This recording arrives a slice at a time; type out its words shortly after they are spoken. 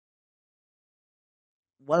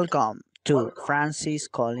Welcome to Francis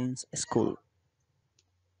Collins School.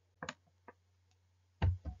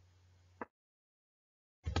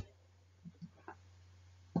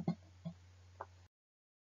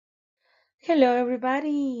 Hello,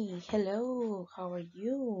 everybody. Hello, how are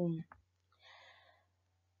you?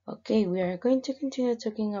 Okay, we are going to continue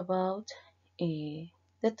talking about the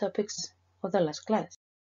topics of the last class.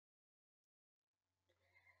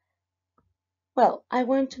 Well, I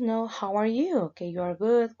want to know how are you? Okay, you are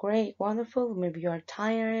good, great, wonderful. Maybe you are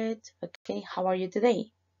tired. Okay, how are you today?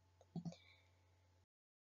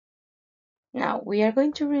 Now, we are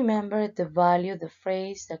going to remember the value, the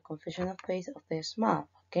phrase, the confessional phrase of this month.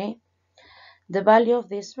 Okay, the value of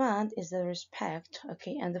this month is the respect.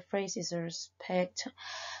 Okay, and the phrase is the respect.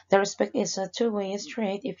 The respect is a two-way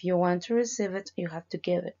street. If you want to receive it, you have to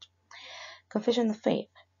give it. Confession of faith.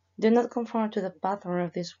 Do not conform to the pattern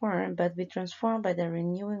of this world, but be transformed by the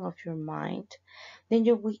renewing of your mind. Then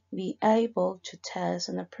you will be able to test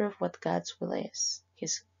and approve what God's will is,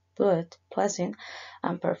 His good, pleasant,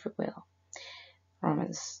 and perfect will.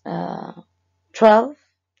 Romans 12,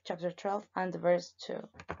 chapter 12, and verse 2.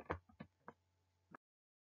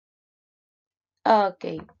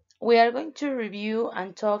 Okay, we are going to review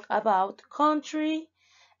and talk about country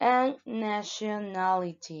and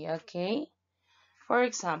nationality, okay? For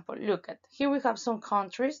example, look at, here we have some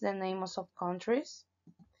countries, the names of countries,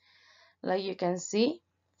 like you can see.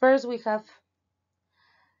 First we have,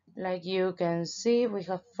 like you can see, we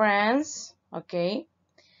have France, okay?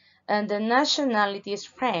 And the nationality is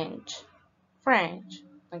French, French,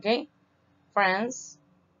 okay? France,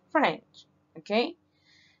 French, okay?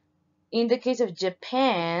 In the case of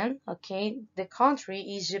Japan, okay, the country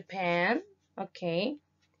is Japan, okay?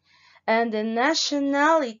 And the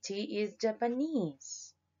nationality is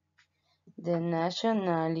Japanese. The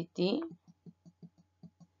nationality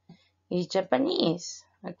is Japanese,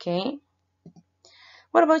 okay?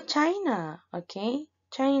 What about China? Okay,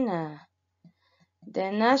 China.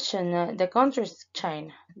 The country is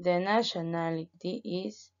China. The nationality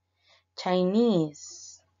is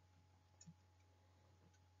Chinese.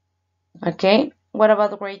 Okay, what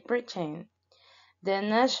about Great Britain? The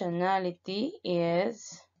nationality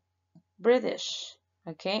is British.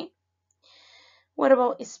 Okay, what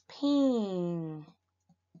about Spain?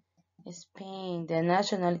 Spain. The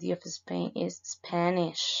nationality of Spain is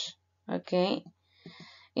Spanish. Okay,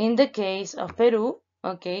 in the case of Peru,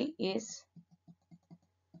 okay, is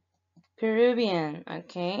Peruvian.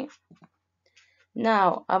 Okay.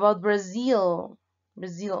 Now about Brazil,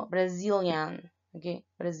 Brazilian, okay,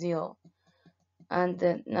 Brazil, and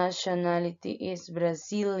the nationality is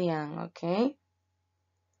Brazilian, okay.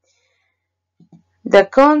 The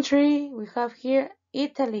country we have here,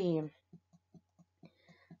 Italy.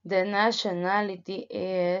 The nationality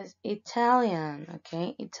is Italian,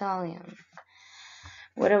 okay, Italian.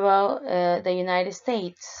 What about the United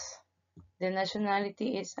States? The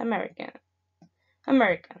nationality is American,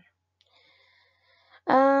 American.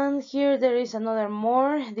 And here there is another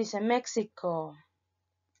more. This is Mexico,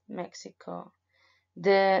 Mexico.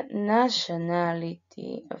 The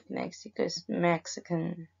nationality of Mexico is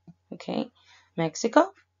Mexican. Okay.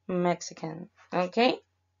 Mexico, Mexican. Okay.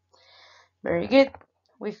 Very good.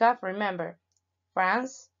 We have, remember,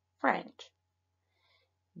 France, French.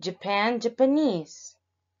 Japan, Japanese.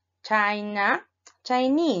 China,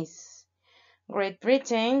 Chinese. Great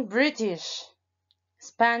Britain, British.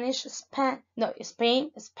 Spanish,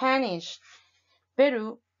 Spain, Spanish.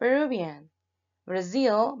 Peru, Peruvian.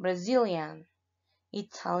 Brazil, Brazilian.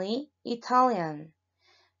 Italy, Italian.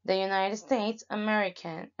 The United States,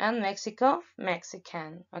 American, and Mexico,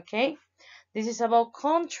 Mexican, okay? This is about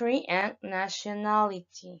country and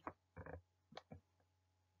nationality.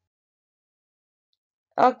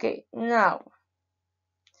 Okay, now,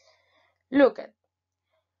 look at,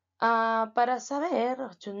 para saber,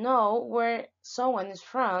 to know where someone is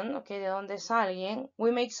from, okay, de dónde es alguien, we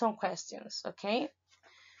make some questions, okay?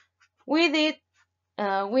 We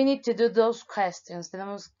need to do those questions,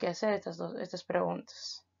 tenemos que hacer estas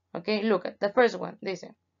preguntas, okay? Look at, the first one,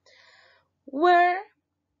 dice, where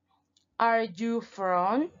are you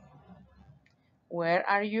from? Where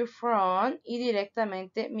are you from? Y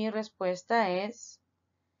directamente mi respuesta es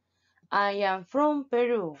I am from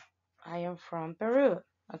Peru. I am from Peru.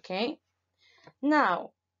 Okay.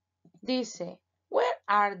 Now, dice, where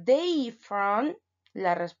are they from?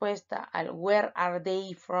 La respuesta al where are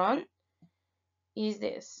they from is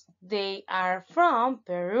this. They are from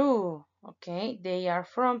Peru. Okay. They are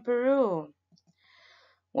from Peru.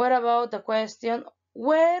 What about the question,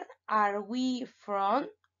 where are we from?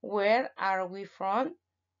 Where are we from?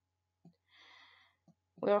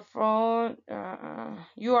 We are from,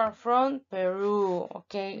 you are from Peru,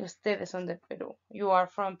 okay? Ustedes son de Perú. You are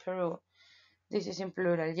from Peru. This is in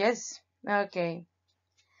plural, yes? Okay.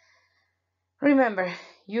 Remember,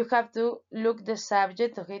 you have to look the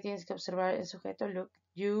subject, okay? Tienes que observar el sujeto. Look,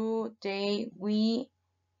 you, they, we,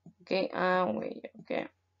 okay, and we, okay?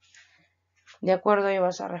 De acuerdo, ahí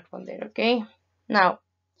vas a responder, okay? Now,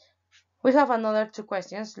 we have another two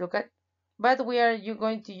questions. Look at, but we are you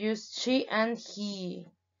going to use she and he.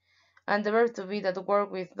 And the verb to be that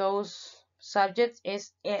work with those subjects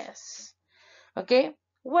is is. Okay?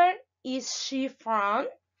 Where is she from?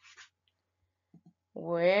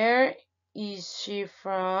 Where is she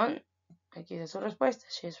from? Aquí está su respuesta.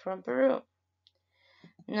 She's from Peru.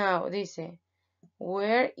 Now, dice,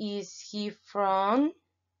 where is he from?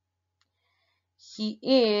 He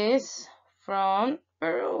is from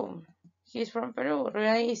Peru. He's from Peru.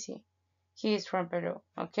 Really easy. He is from Peru.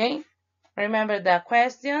 Okay? Remember the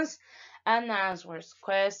questions and answers.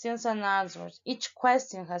 Questions and answers. Each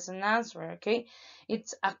question has an answer, okay?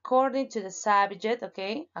 It's according to the subject,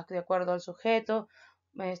 okay? De acuerdo al sujeto.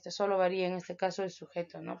 Solo varía en este caso el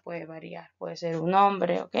sujeto, no puede variar. Puede ser un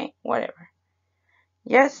nombre, okay? Whatever.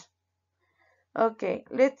 Yes? Okay,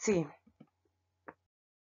 let's see.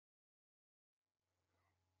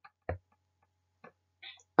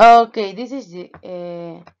 Okay, this is the,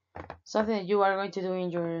 something that you are going to do in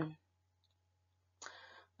your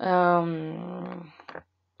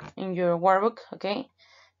workbook, okay?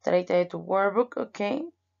 Trata de tu workbook, okay?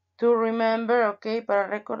 To remember, okay, para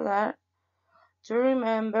recordar, to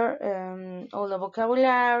remember all the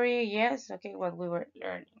vocabulary, yes, okay, what we were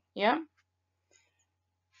learning, yeah?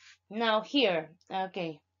 Now here,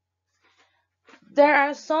 okay. There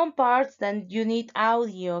are some parts that you need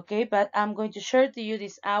audio, okay? But I'm going to share to you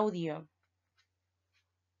this audio.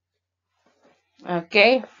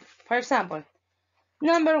 Okay? For example,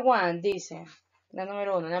 number one, dice, la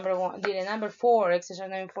número uno, number four, exercise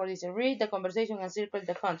number four, dice, read the conversation and circle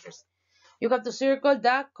the countries. You have to circle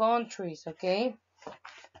the countries, okay?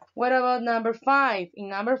 What about number five? In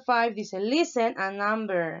number five, dice, listen and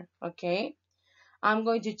number, okay? I'm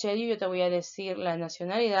going to tell you, yo te voy a decir la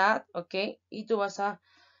nacionalidad, okay? Y tú vas a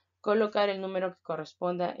colocar el número que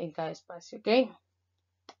corresponda en cada espacio, ok.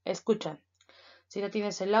 Escucha, si no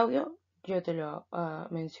tienes el audio, yo te lo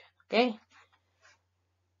menciono, ok.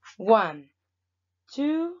 1,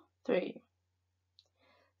 2, 3.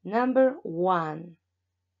 Number 1,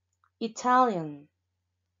 Italian,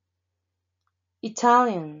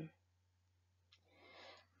 Italian.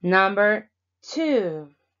 Number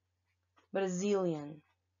 2, Brazilian,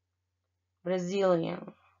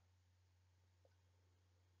 Brazilian.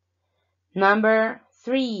 Number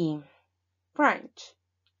 3, French,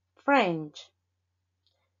 French,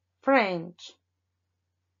 French.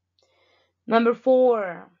 Number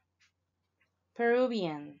 4,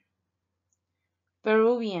 Peruvian,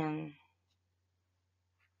 Peruvian.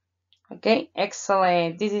 Okay,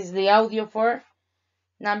 excellent. This is the audio for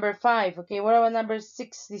number 5. Okay, what about number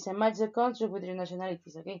 6? Dice, match the country with your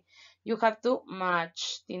nationalities. Okay, you have to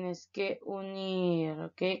match. Tienes que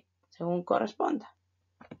unir. Okay, según corresponda.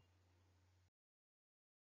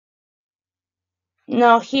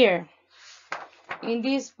 Now here, in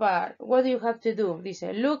this part, what do you have to do?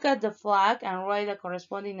 Dice, look at the flag and write the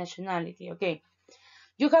corresponding nationality. Okay,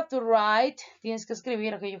 you have to write, tienes que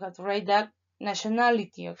escribir, okay, you have to write that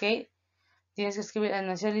nationality, okay. Tienes que escribir la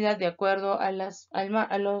nacionalidad de acuerdo a las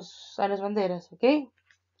banderas, okay.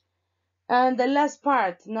 And the last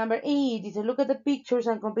part, number 8, is to look at the pictures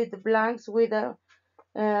and complete the blanks with the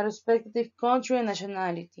respective country and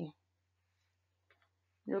nationality.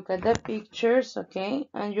 Look at the pictures, okay,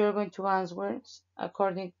 and you're going to answer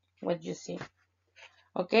according to what you see,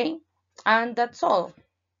 okay, and that's all.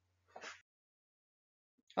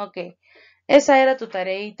 Okay, esa era tu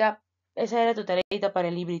tareita para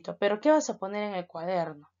el librito, pero ¿qué vas a poner en el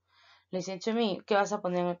cuaderno? Listen to me, ¿qué vas a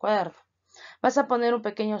poner en el cuaderno? Vas a poner un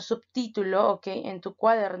pequeño subtítulo, ok, en tu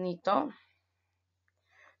cuadernito.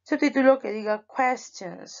 Subtítulo que diga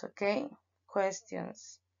questions, ok,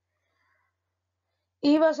 questions.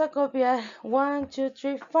 Y vas a copiar 1, 2,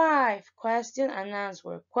 3, 5, question and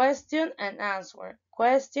answer, question and answer,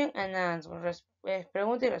 question and answer,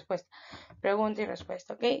 pregunta y respuesta, pregunta y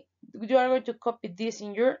respuesta, ok. You are going to copy this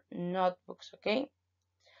in your notebooks, ok.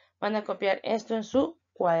 Van a copiar esto en su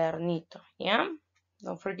cuadernito, ¿ya?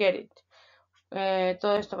 Don't forget it.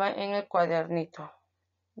 Todo esto va en el cuadernito.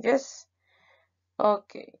 Yes?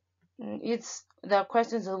 Okay. It's the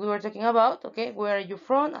questions that we were talking about. Okay. Where are you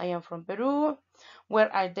from? I am from Peru.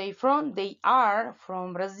 Where are they from? They are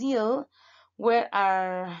from Brazil. Where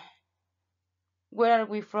are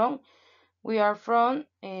we from? We are from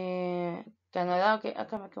Canadá. Okay,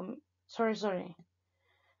 sorry.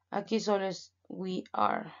 Aquí solo es we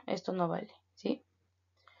are. Esto no vale, ¿sí?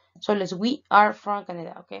 Solo es we are from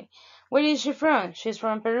Canada, okay? Where is she from? She's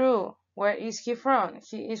from Peru. Where is he from?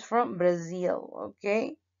 He is from Brazil,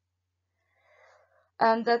 okay?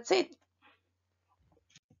 And that's it.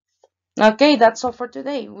 Okay, that's all for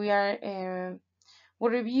today. We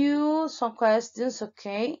review some questions,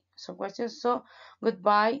 okay? Some questions. So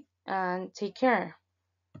goodbye and take care.